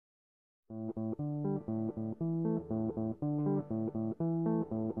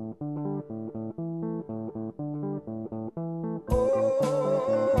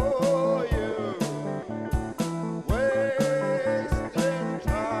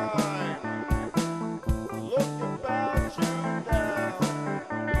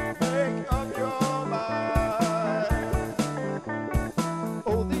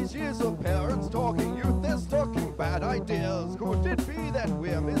Ideas. Could it be that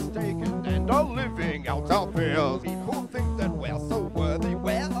we're mistaken and are living out our fears? People think that we're so worthy.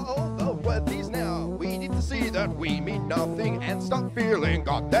 Where are all the worthies now? We need to see that we mean nothing and stop feeling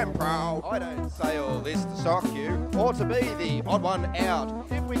goddamn proud. I don't say all this to shock you or to be the odd one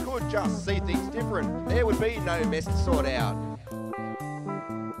out. If we could just see things different, there would be no mess to sort out.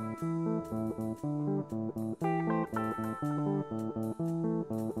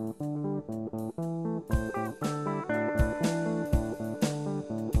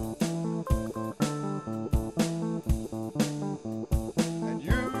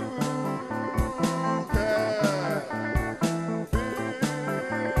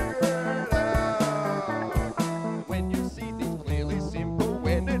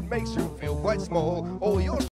 Makes you feel quite small. All your